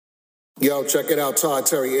Yo, check it out, Todd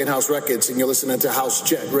Terry, In-House Records, and you're listening to House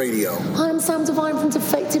Jet Radio. Hi, I'm Sam Divine from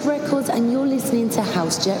Defected Records, and you're listening to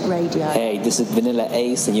House Jet Radio. Hey, this is Vanilla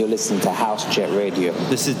Ace, and you're listening to House Jet Radio.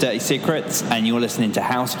 This is Dirty Secrets, and you're listening to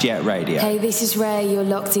House Jet Radio. Hey, this is Ray, you're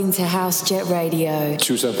locked into House Jet Radio.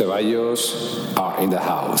 Susan Ceballos are in the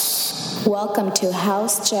house. Welcome to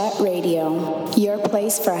House Jet Radio, your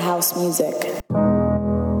place for house music.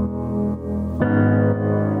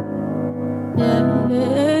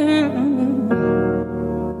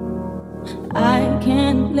 I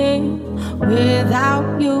can't live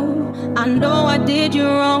without you. I know I did you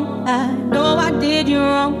wrong. I know I did you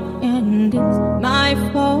wrong, and it's my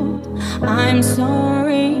fault. I'm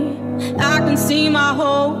sorry. I can see my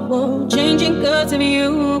whole world changing because of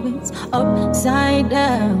you. It's upside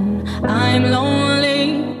down. I'm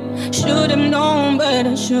lonely. Should have known, but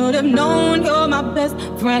I should have known. You're my best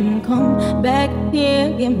friend. Come back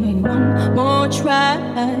here, give me one more try.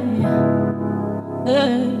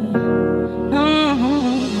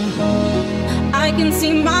 I can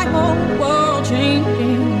see my whole world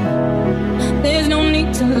changing. There's no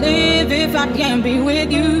need to live if I can't be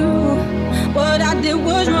with you. What I did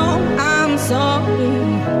was wrong, I'm sorry.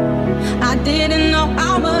 I didn't know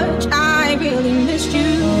how much I really missed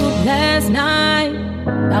you. Last night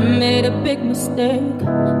I made a big mistake.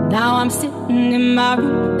 Now I'm sitting in my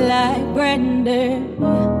room like Brandy,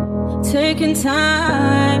 taking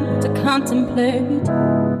time to contemplate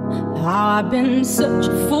how I've been such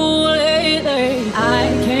a fool lately. I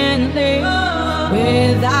can't live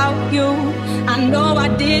without you. I know I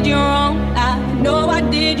did you wrong. I know I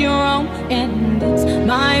did you wrong, and it's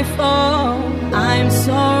my fault. I'm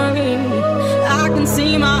sorry. I can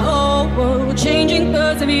see my whole world changing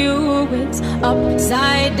because of you. It's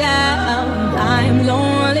upside down. I'm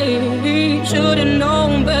lonely. Should've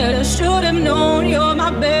known, but I should've known. You're my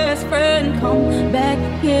best friend. Come back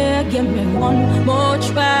here, give me one more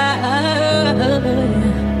try.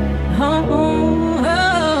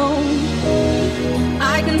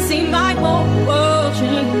 I can see my whole world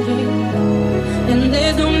changing, and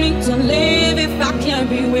there's no need to live if I can't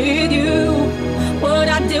be with you. What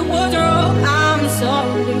I did was wrong, I'm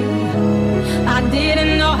sorry. I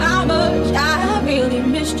didn't know how much I really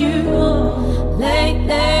missed you.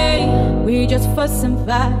 Lately, we just fuss and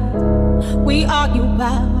fight. We argue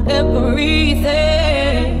about everything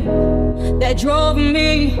that drove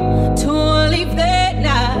me to leave that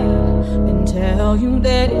night and tell you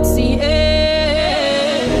that it's the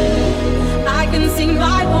end. I can see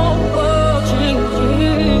my whole world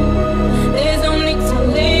changing. There's no need to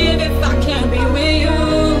live if I can't be with you.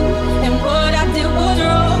 And what I did was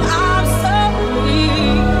wrong, I'm sorry.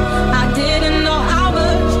 I didn't know how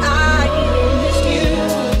much I missed you.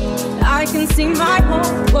 I can see my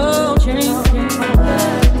whole world changing.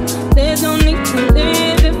 There's no need to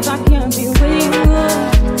live if I can't be with you.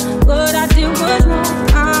 What I did was wrong,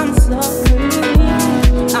 I'm sorry.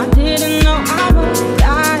 I didn't know how much I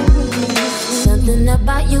Something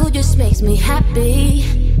about you just makes me happy.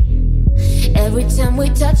 Every time we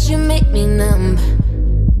touch, you make me numb.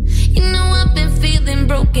 You know I've been feeling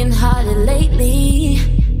broken hearted lately.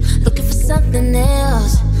 Looking for something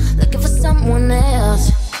else, looking for someone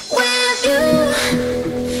else. With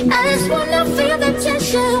you, I just wanna feel the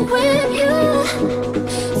tension with you.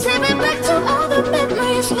 Take me back to all the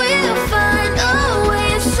memories. We'll find a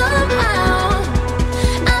way somehow.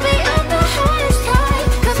 I'll be on the highest high,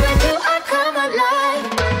 'cause with you I come alive.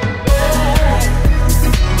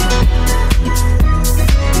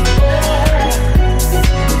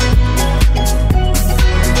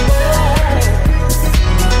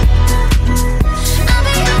 I'll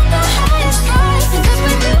be on the highest high, 'cause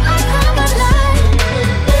with you I come alive.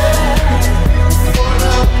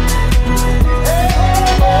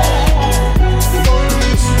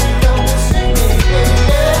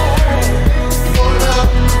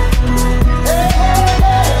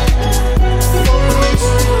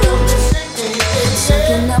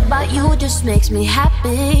 Something about you just makes me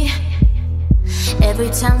happy. Every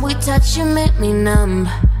time we touch, you make me numb.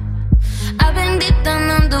 I've been deep down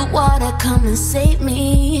underwater, come and save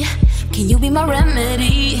me. Can you be my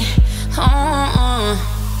remedy?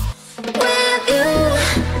 With you,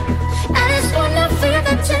 I just wanna feel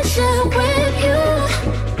the tension with you.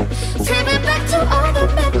 Take me back to all the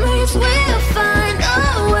memories. We'll find a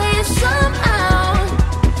way somehow.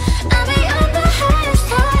 I'll be on the highest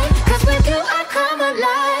high, 'cause with you I come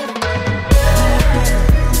alive.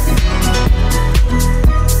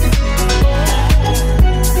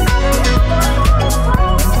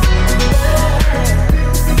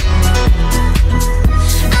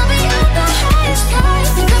 I'll be on the highest high,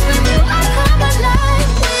 'cause with you I come alive.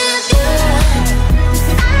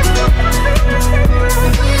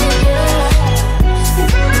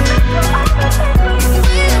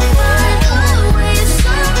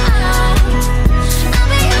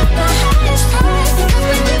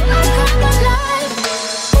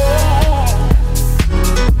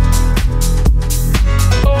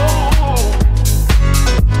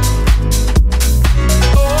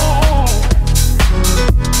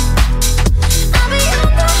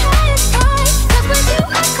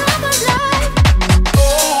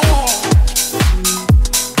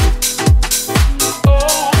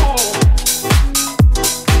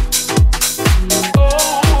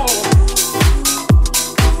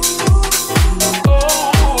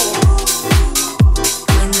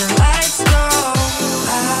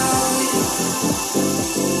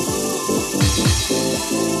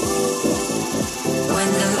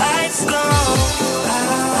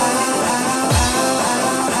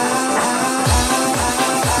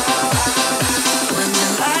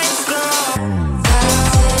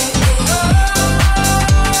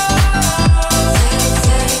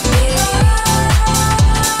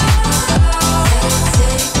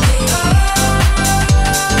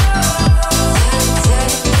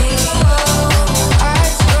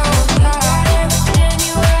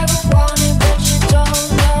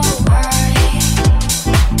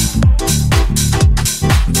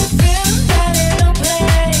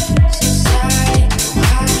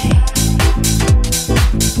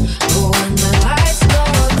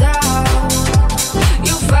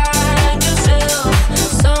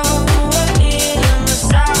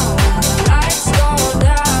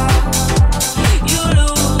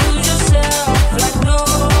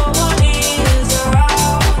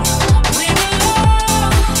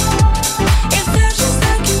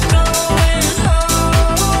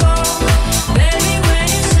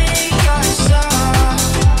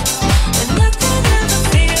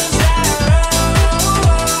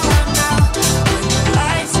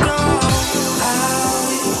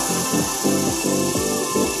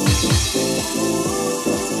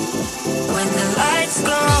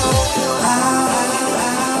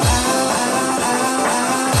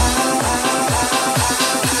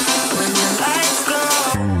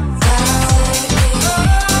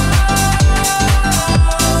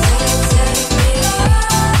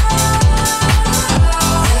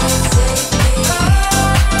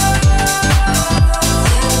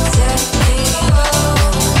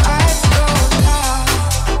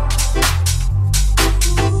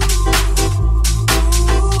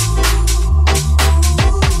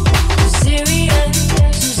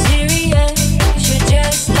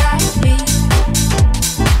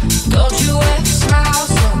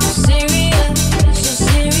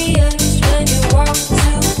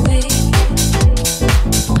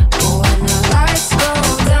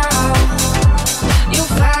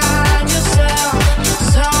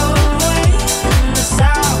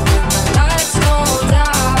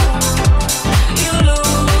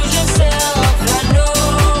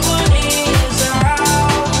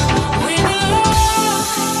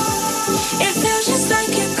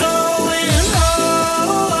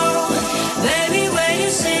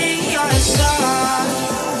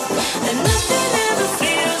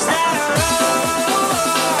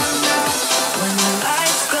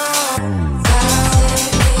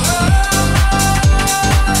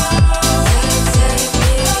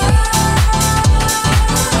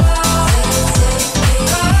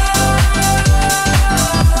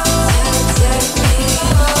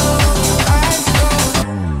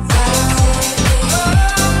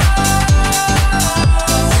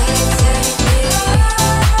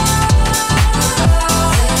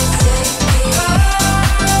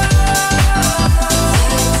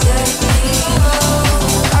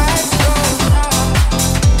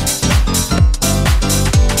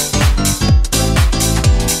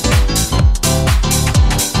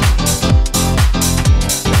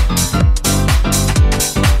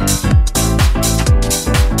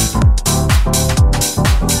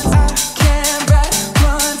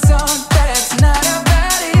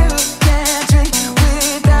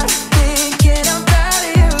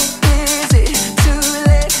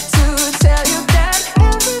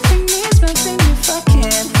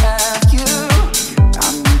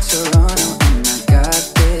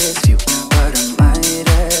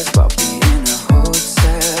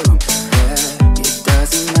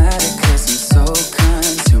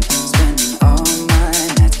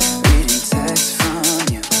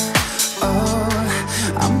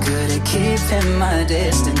 keeping my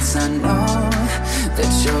distance. I know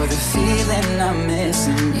that you're the feeling I'm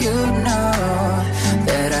missing. You know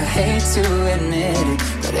that I hate to admit it,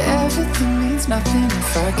 but everything means nothing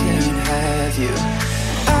if I can't have you.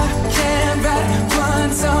 I can't write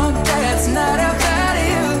one song that's not about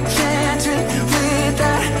you. Can't drink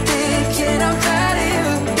without thinking about you.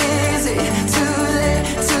 Is it too late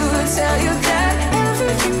to tell you that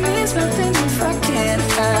everything means nothing if I can't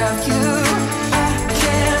have you? I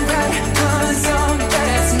can't write one song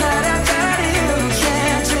that's not about you.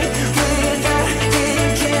 Can't drink without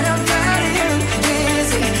thinking about you.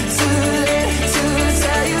 Is it too late to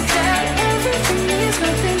tell you that everything means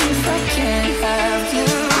nothing if I can't have you?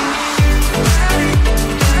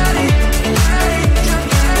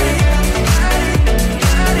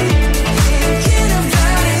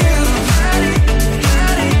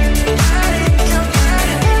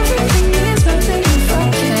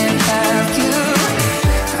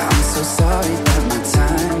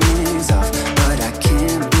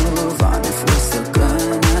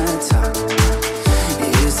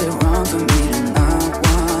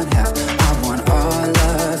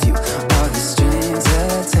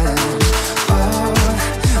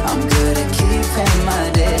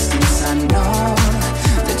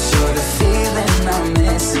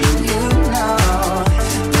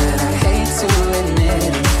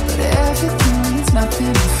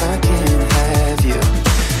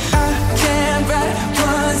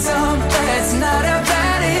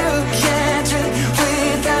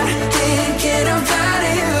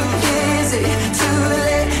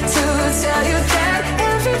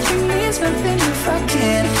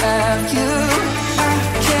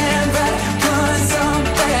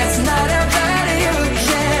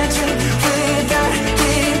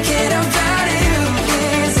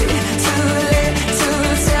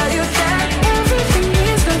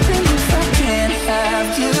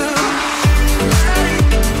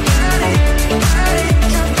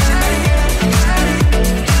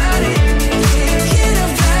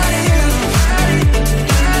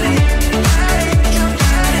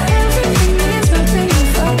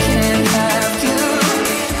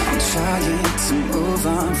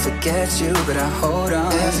 But I hold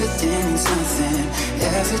on. Everything means nothing.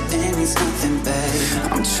 Everything means nothing,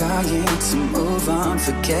 babe. I'm trying to move on,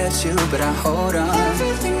 forget you, but I hold on.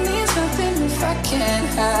 Everything means nothing if I can't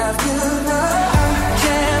have you. I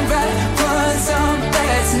can't write one song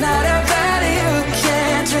that's not about you.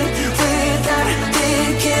 Can't drink without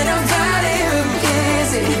thinking about you.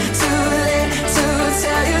 Is it too late to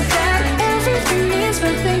tell you that everything means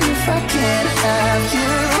nothing if I can't have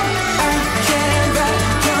you? I can't write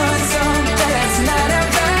one song that's not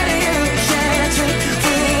about you. Can't drink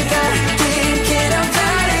without thinking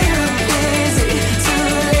about you. Is it too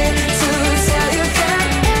late to tell you that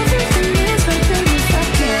everything means nothing if I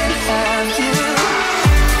can't have you?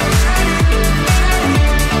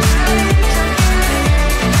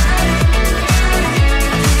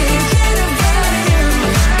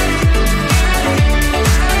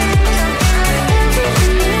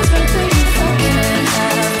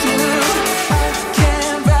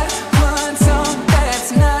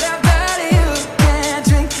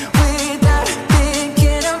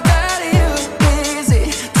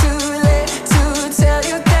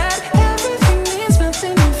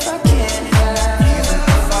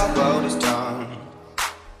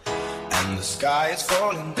 It's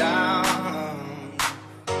falling down.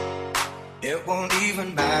 It won't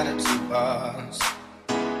even matter to us.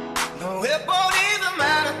 No, it won't even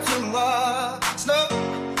matter to us. No,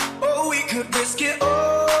 oh, we could risk it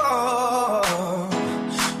all.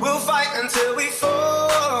 We'll fight until we fall.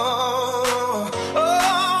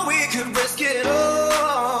 Oh, we could risk it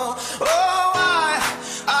all. Oh,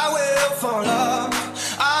 I will for love.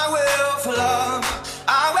 I will for love.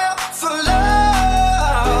 I will for love.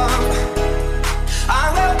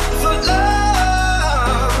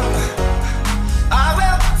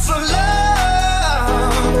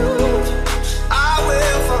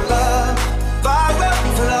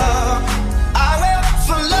 I will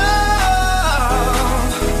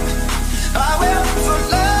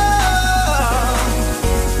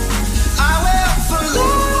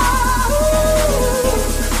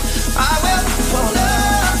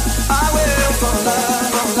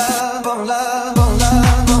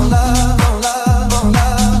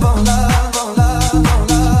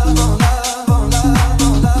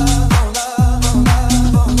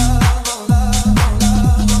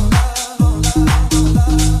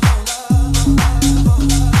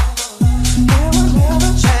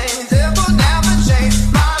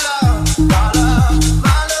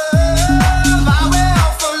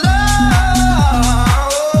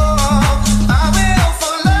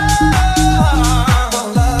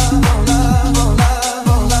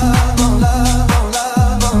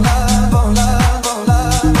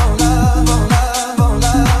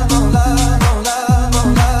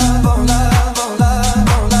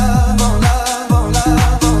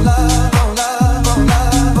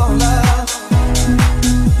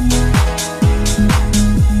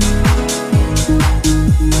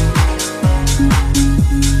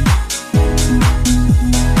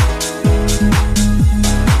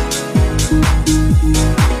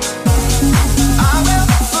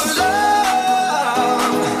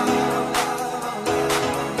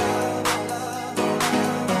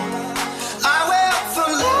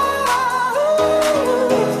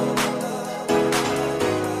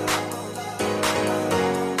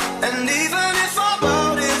And even if our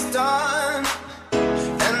world is done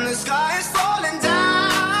and the sky is falling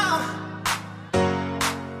down,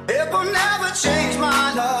 it will never change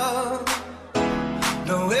my love.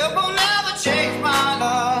 No, it will never change my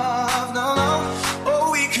love. No, no. Oh,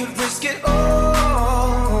 we could risk it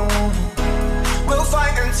all. We'll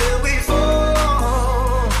fight until we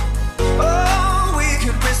fall. Oh, we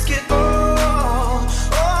could risk it all.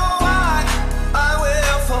 Oh, I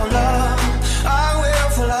will for love. I will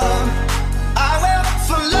for love.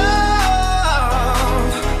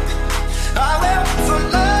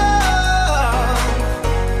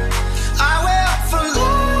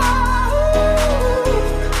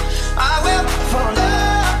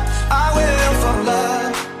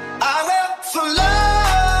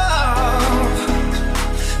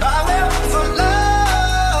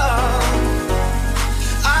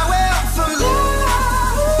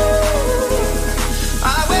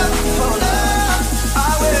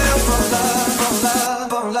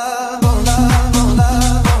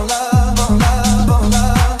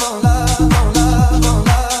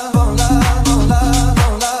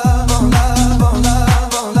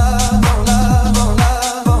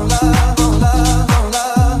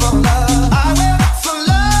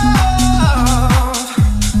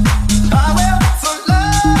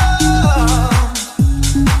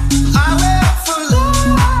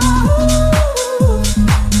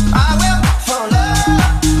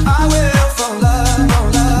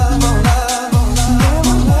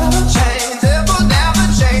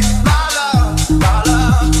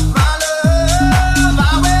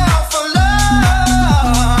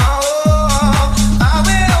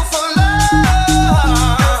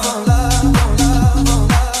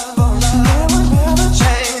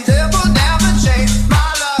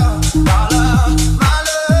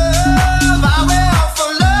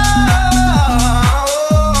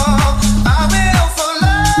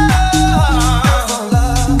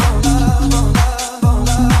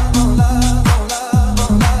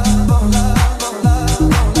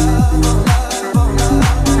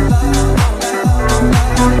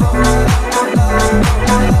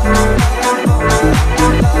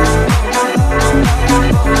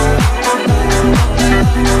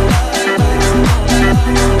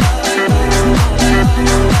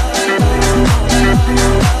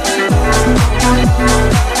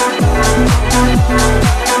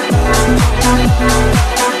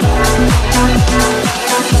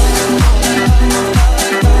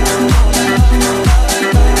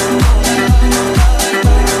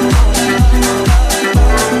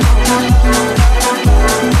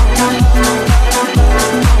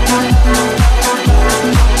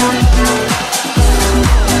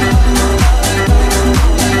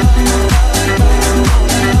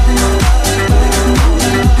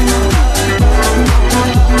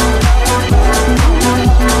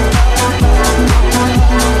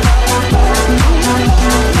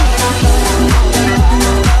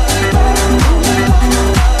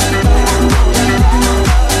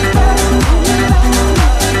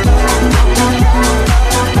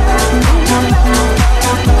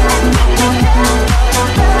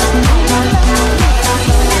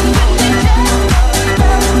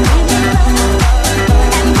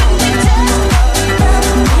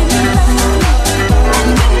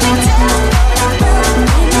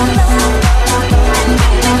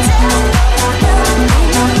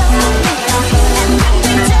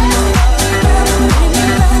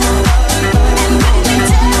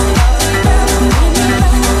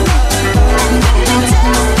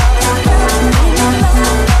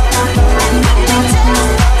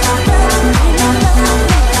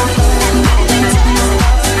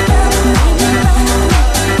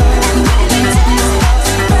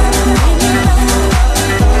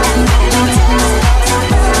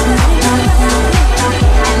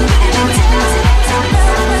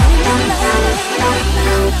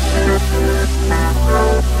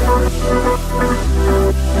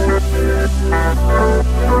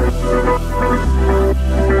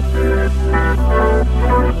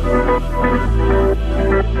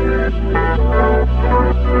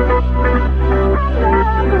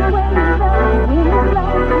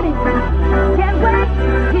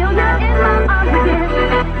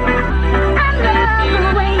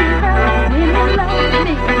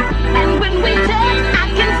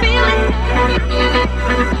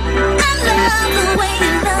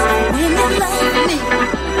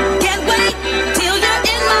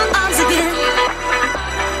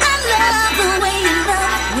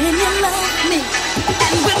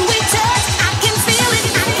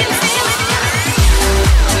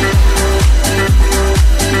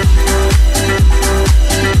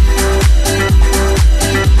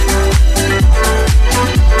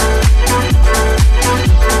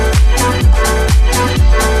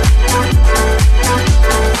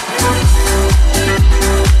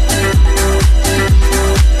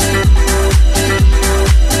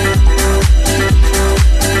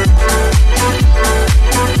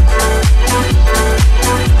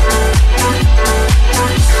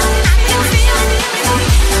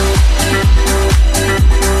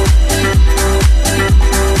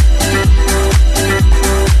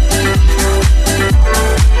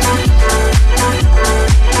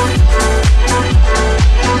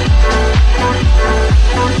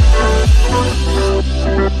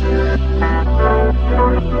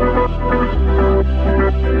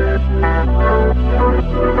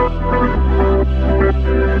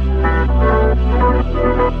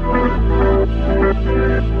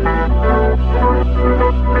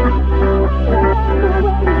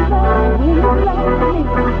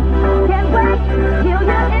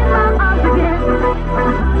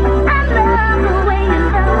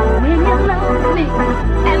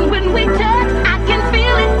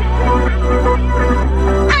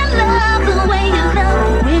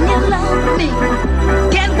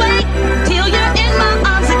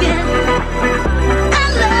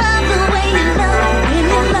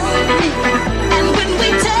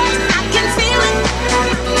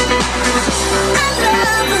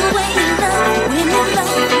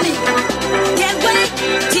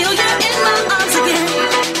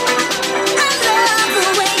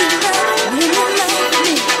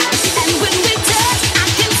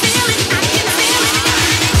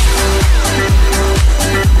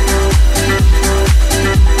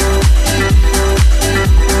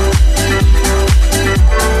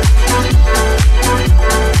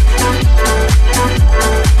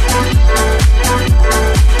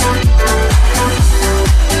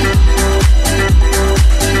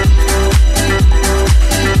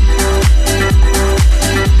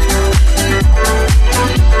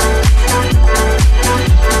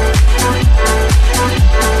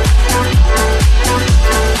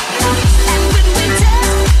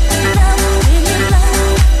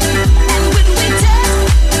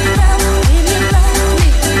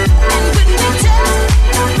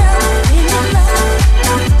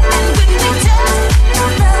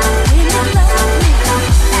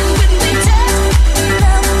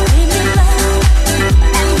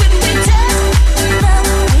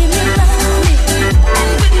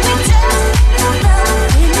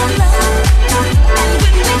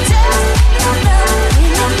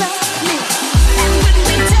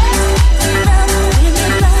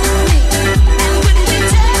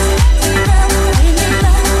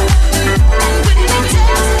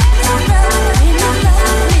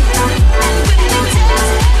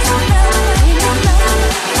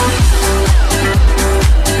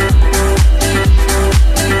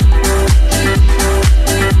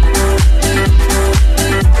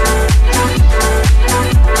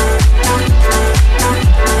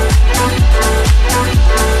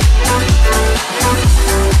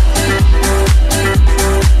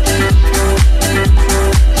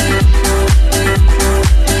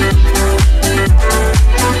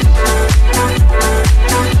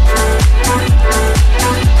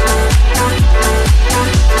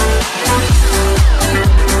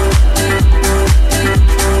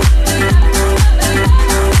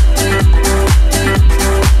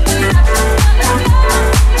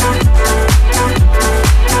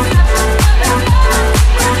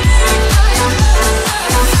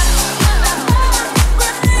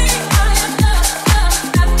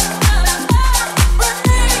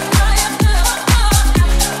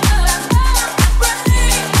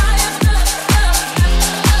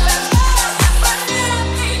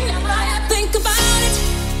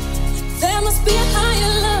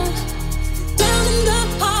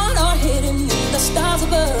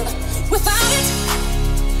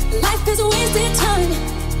 wasted time.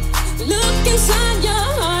 Look inside your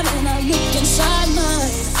heart and I look inside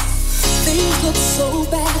mine. Things look so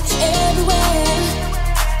bad everywhere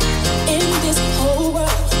in this whole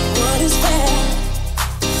world. What is fair?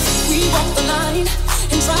 We walk the line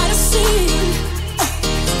and try to see,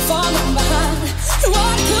 falling behind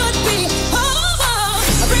what could be. Oh,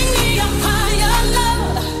 bring me a higher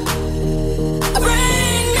love.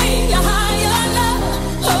 Bring me a higher love.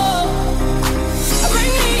 Oh,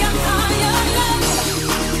 bring me a higher love.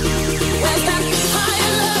 Where's that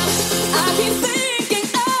higher love? I keep thinking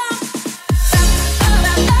of.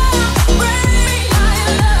 Bring me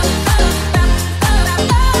higher love.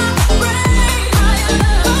 Bring me higher love. Bring me higher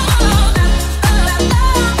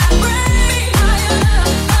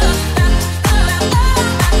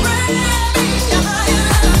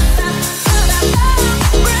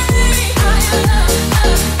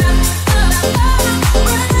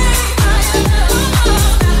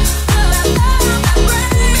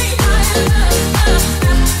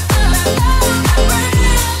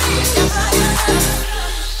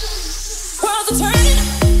Worlds are turning,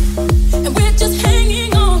 and we're just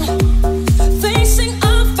hanging on, facing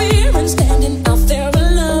our fear and standing out there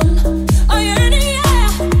alone. I'm yearning, yeah,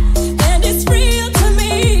 and it's real to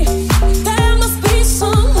me. There must be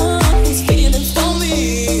someone who's feeling for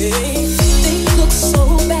me. Things look so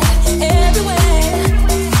bad everywhere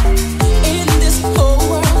in this whole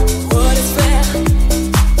world. What is fair?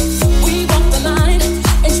 We walk the line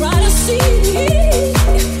and try to see,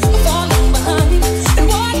 falling behind, and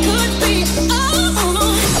what could be. Oh,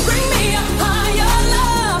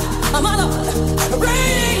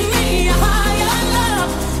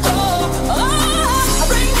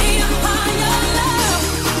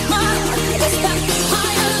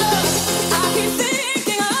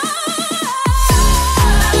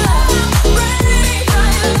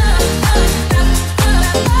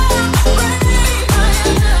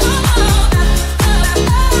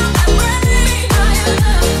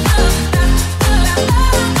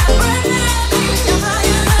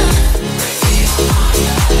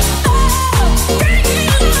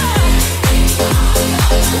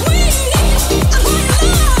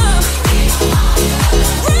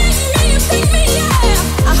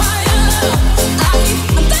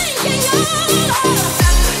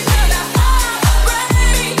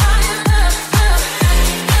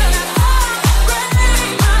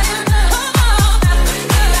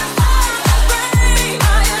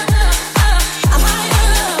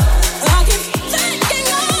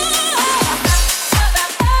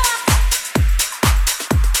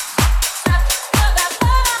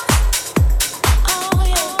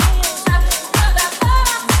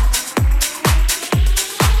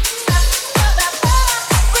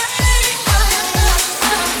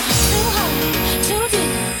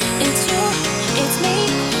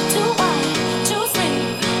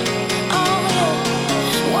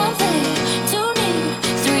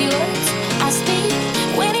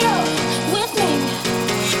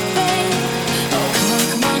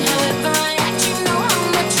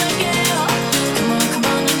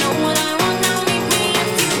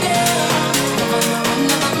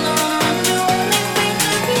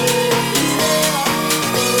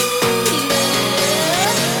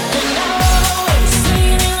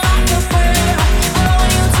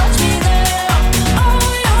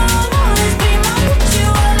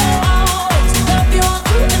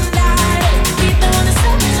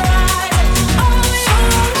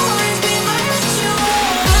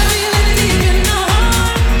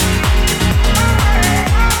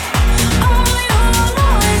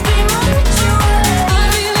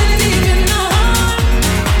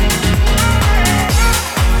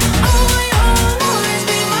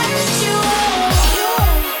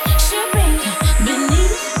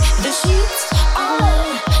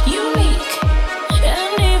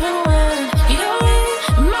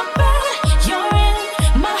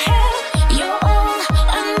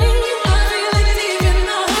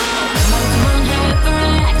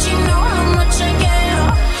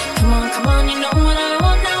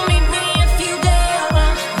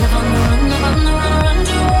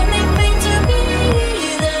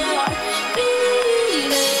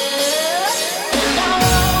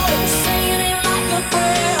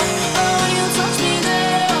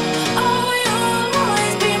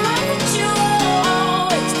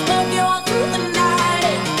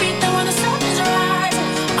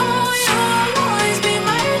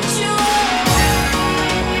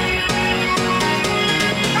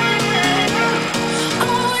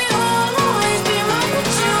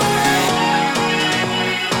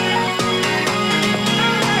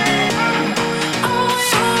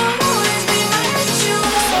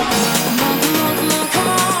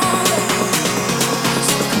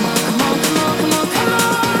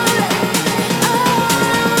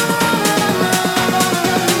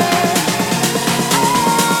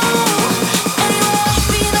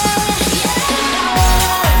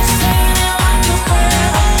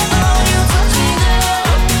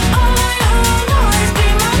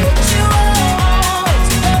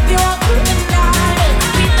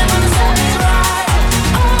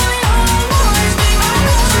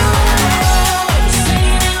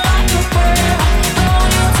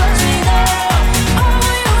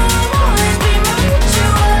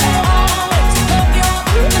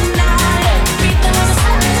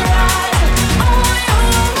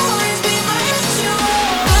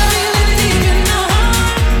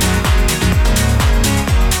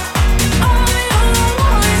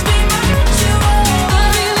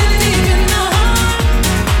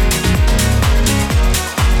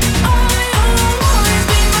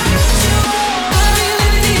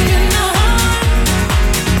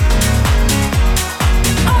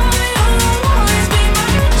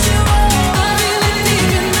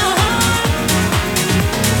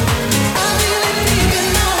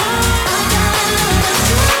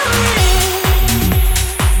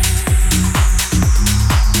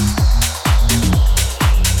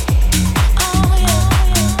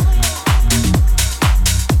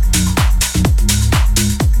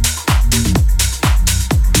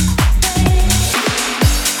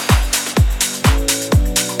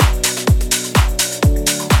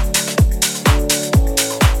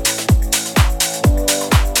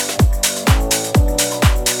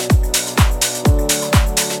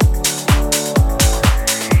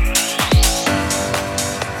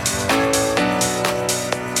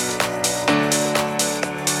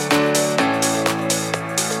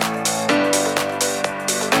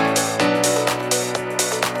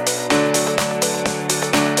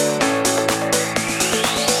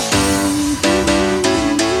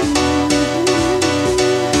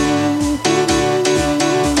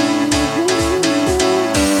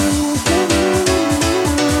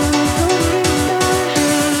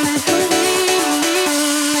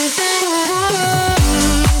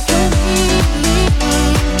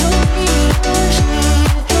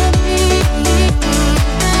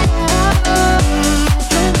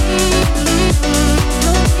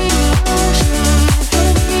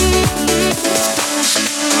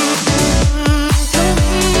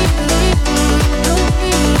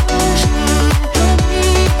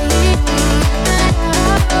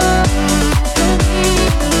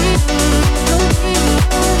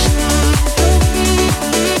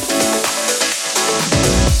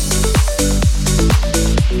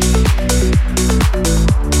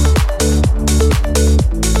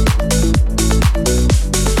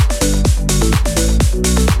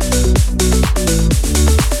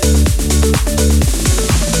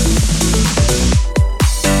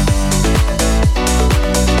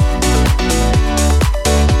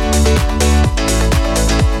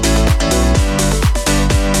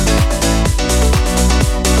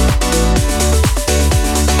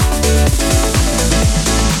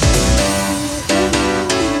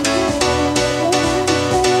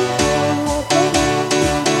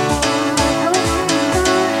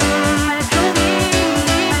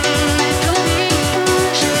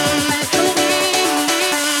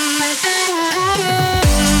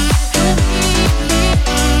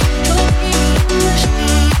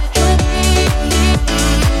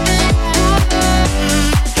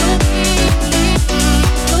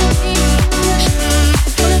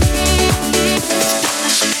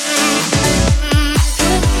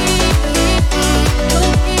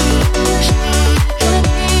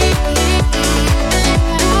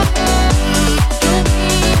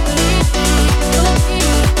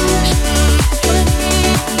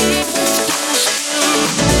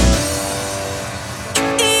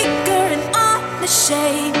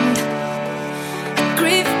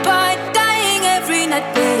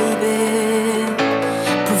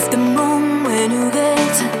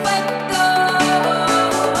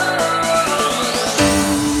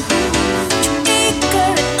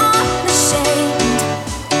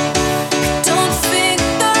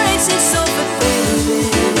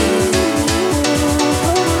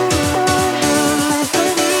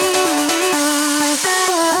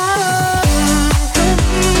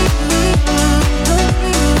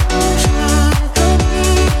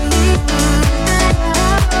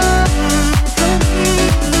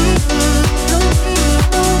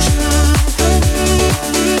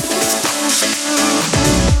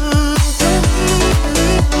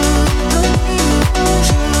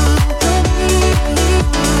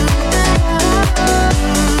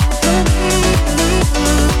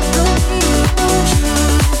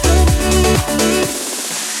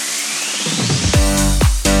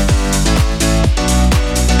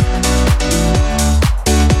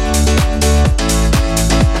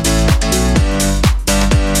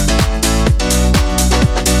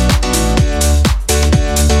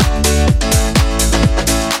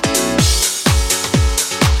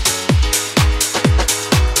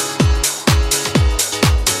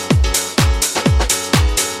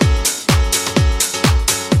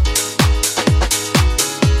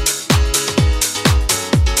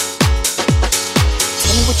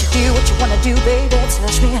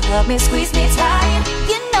 love me, squeeze me tight.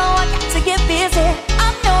 You know I got to get busy.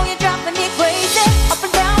 I know you're driving me crazy. Up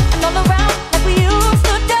and down and all around like we used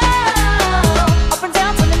to do. Up and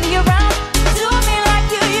down, turning me around. Do me like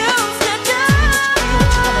you used to do.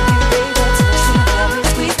 Love me,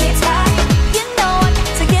 squeeze me tight. You know I got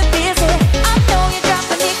to get busy. I know you're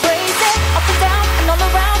driving me crazy. Up and down and all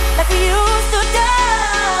around like we used to do.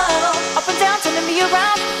 Up and down, turning me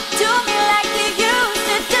around. Do me like you used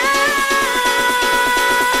to do.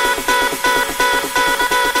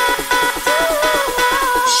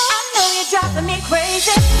 I know you're driving me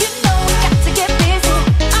crazy. You know we got to get busy.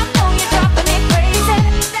 I know you're driving me crazy.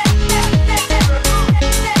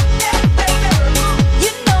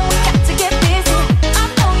 You know we got to get busy. I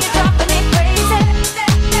know you're driving me crazy.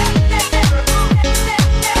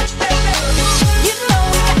 You know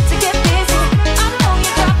we got to get busy. I know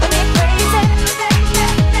you're driving me crazy.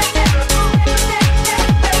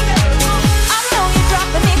 I know you're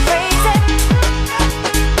driving me crazy.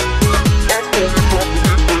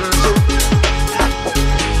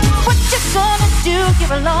 What you gonna do?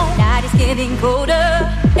 You're alone. Night is getting colder.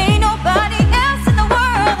 Ain't nobody else in the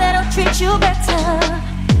world that'll treat you better.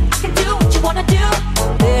 I can do what you wanna do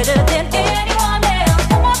better than anyone else.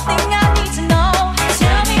 One more thing I need to know.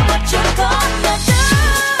 Tell me what you're gonna do.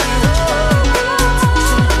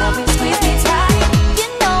 Love me, squeeze me tight. You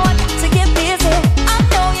know I got to get busy. I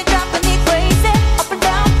know you're driving me crazy. Up and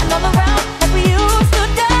down and all around like we used to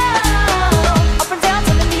do. Up and down,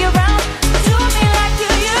 turning me around. Do me like you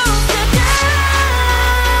used to do.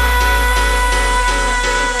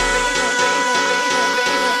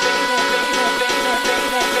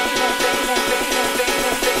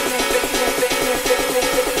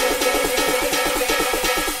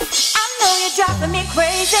 I know you're driving me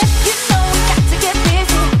crazy. You know we got to get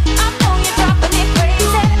busy. I know you're driving me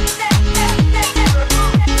crazy.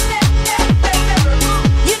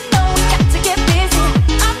 You know we got to get busy.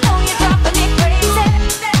 I know you're driving me crazy.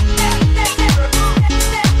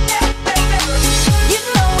 You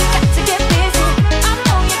know we got to get busy. I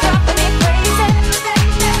know you're driving me crazy.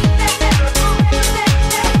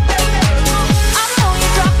 I know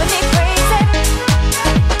you're driving me crazy.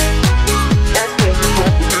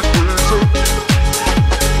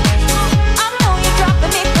 I know you're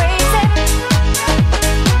driving me crazy.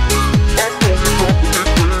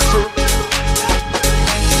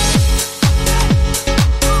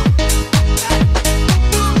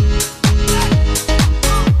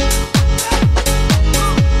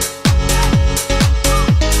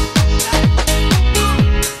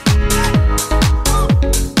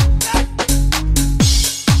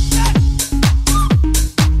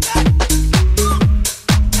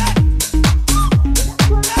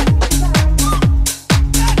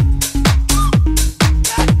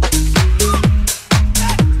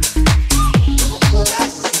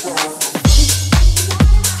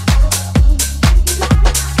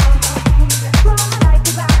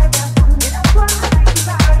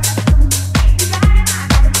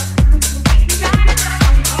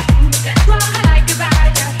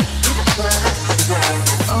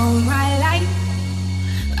 All my life,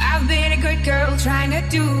 I've been a good girl trying to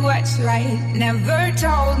do what's right. Never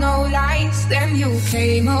told no lies. Then you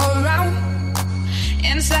came around,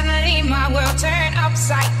 and suddenly my world turned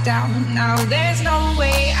upside down. Now there's no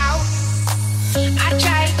way out. I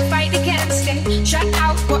tried to fight against it, shut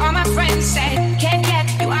out what all my friends said. Can't get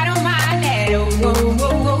you out of my head. Oh, whoa,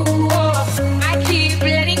 whoa, whoa, whoa. I keep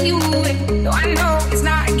letting you in, though I know it's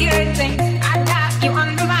not a good thing. I got you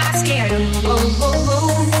under my skin. Oh, whoa, whoa,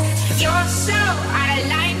 whoa. You're so out of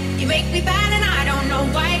line. You make me bad and I don't know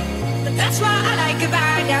why, but that's what I like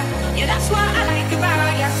about ya. Yeah, that's what I like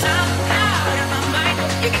about ya. I'm out of my mind.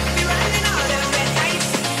 You got me running all the red lights.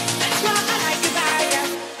 That's what I like about ya.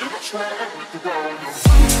 Yeah, that's what I like about ya.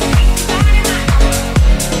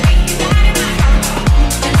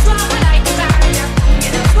 That's what I like about ya.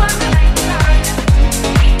 Yeah, that's what I like about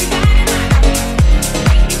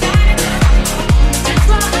ya. That's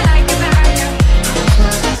what I like about ya.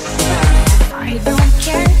 I don't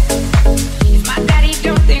care if my daddy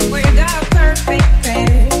don't think we're the perfect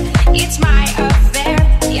pair. It's my affair.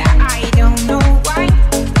 Yeah, I don't know why.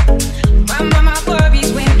 My mama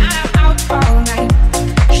worries when I'm out all night.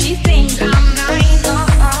 She thinks I'm nice.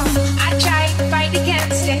 I try to fight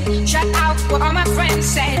against it, shut out what all my friends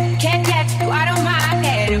said. Can't get you out of my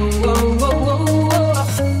head. Whoa, whoa, whoa, whoa.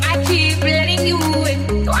 I keep letting you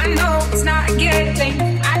in, though I know it's not a good thing.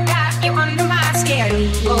 I got you under my skin.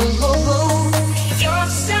 Whoa, whoa, whoa. You're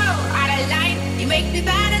so out of line. You make me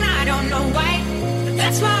bad and I don't know why, but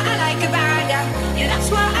that's what I like about ya. Yeah, that's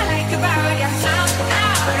what I like about ya. I'm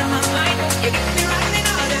out of my mind. You got me running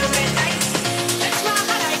all the red lights. That's what I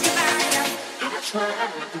like about ya. I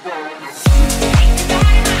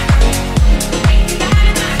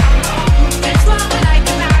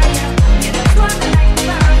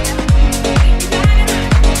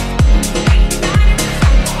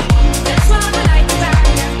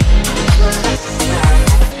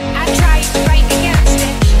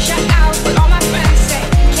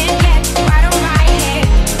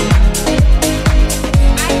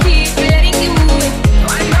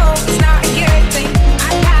know it's not a good thing.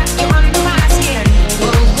 I got you under my skin.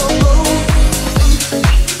 Whoa, whoa, whoa.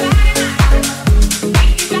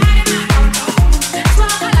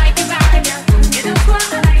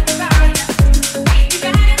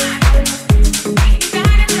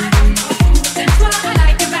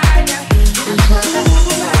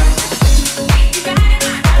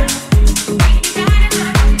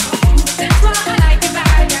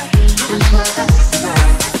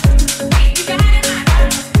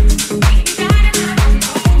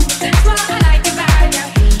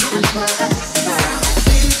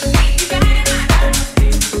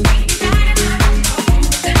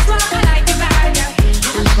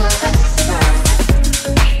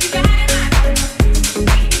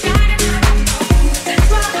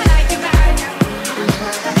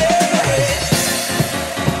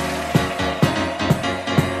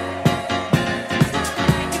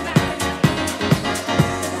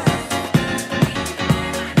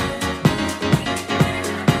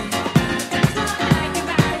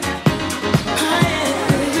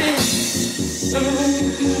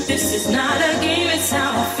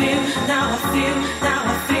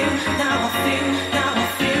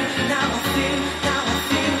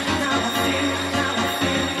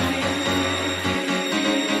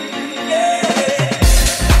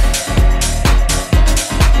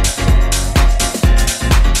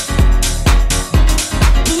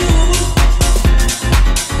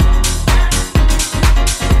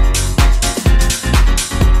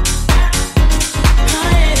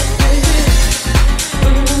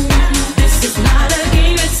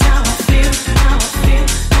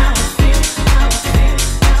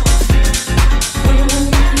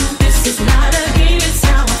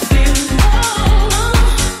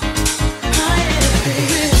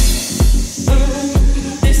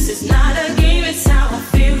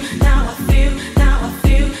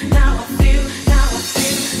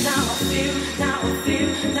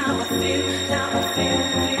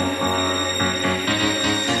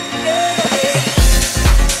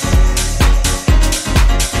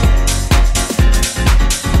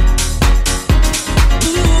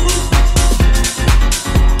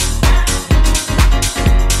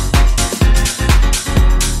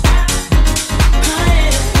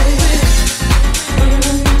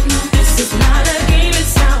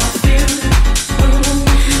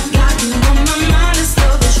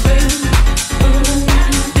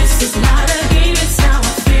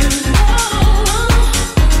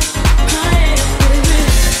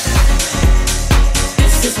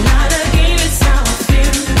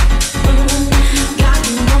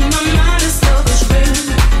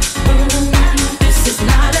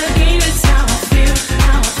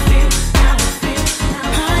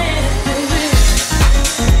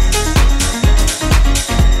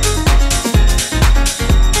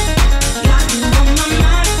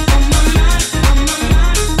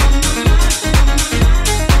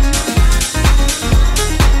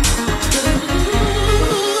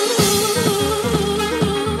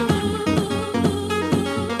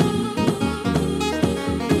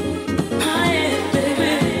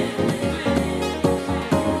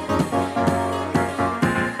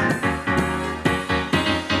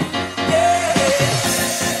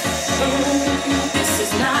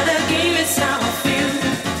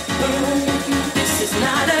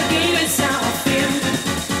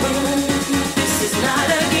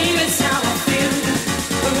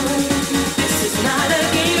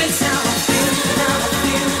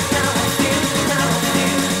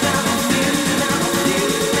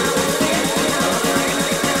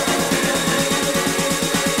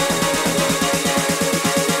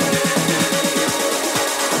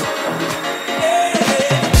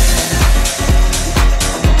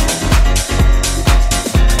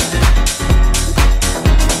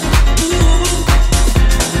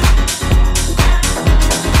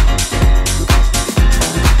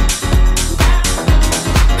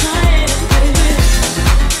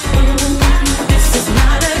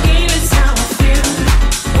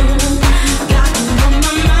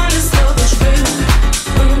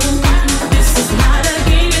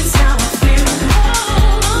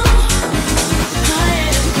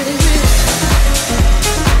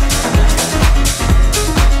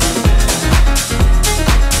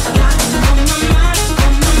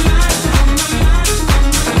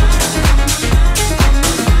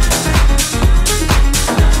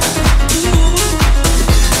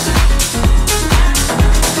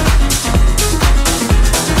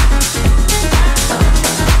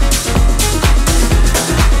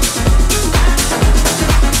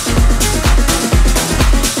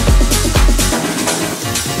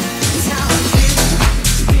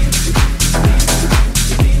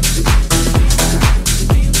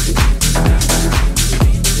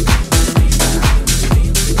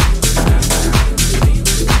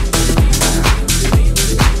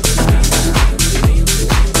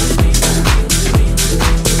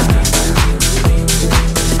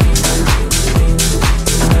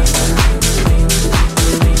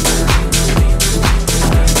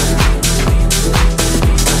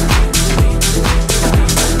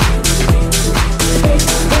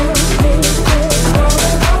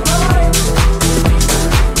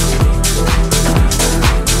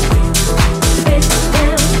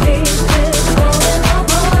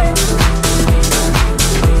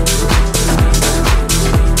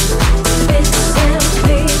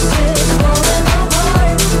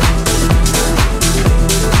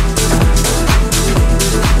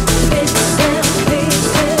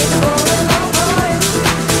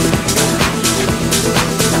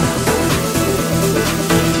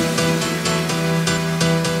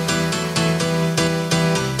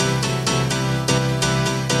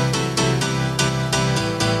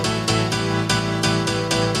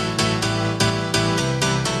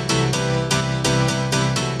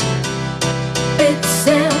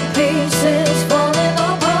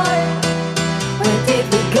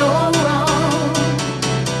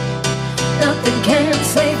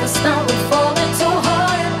 now we're falling too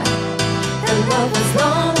hard, and love is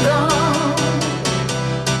long gone.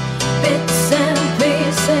 Bits and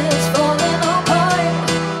pieces falling apart.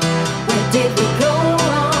 Where did we go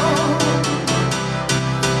wrong?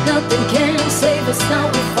 Nothing can save us now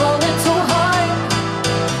we're falling.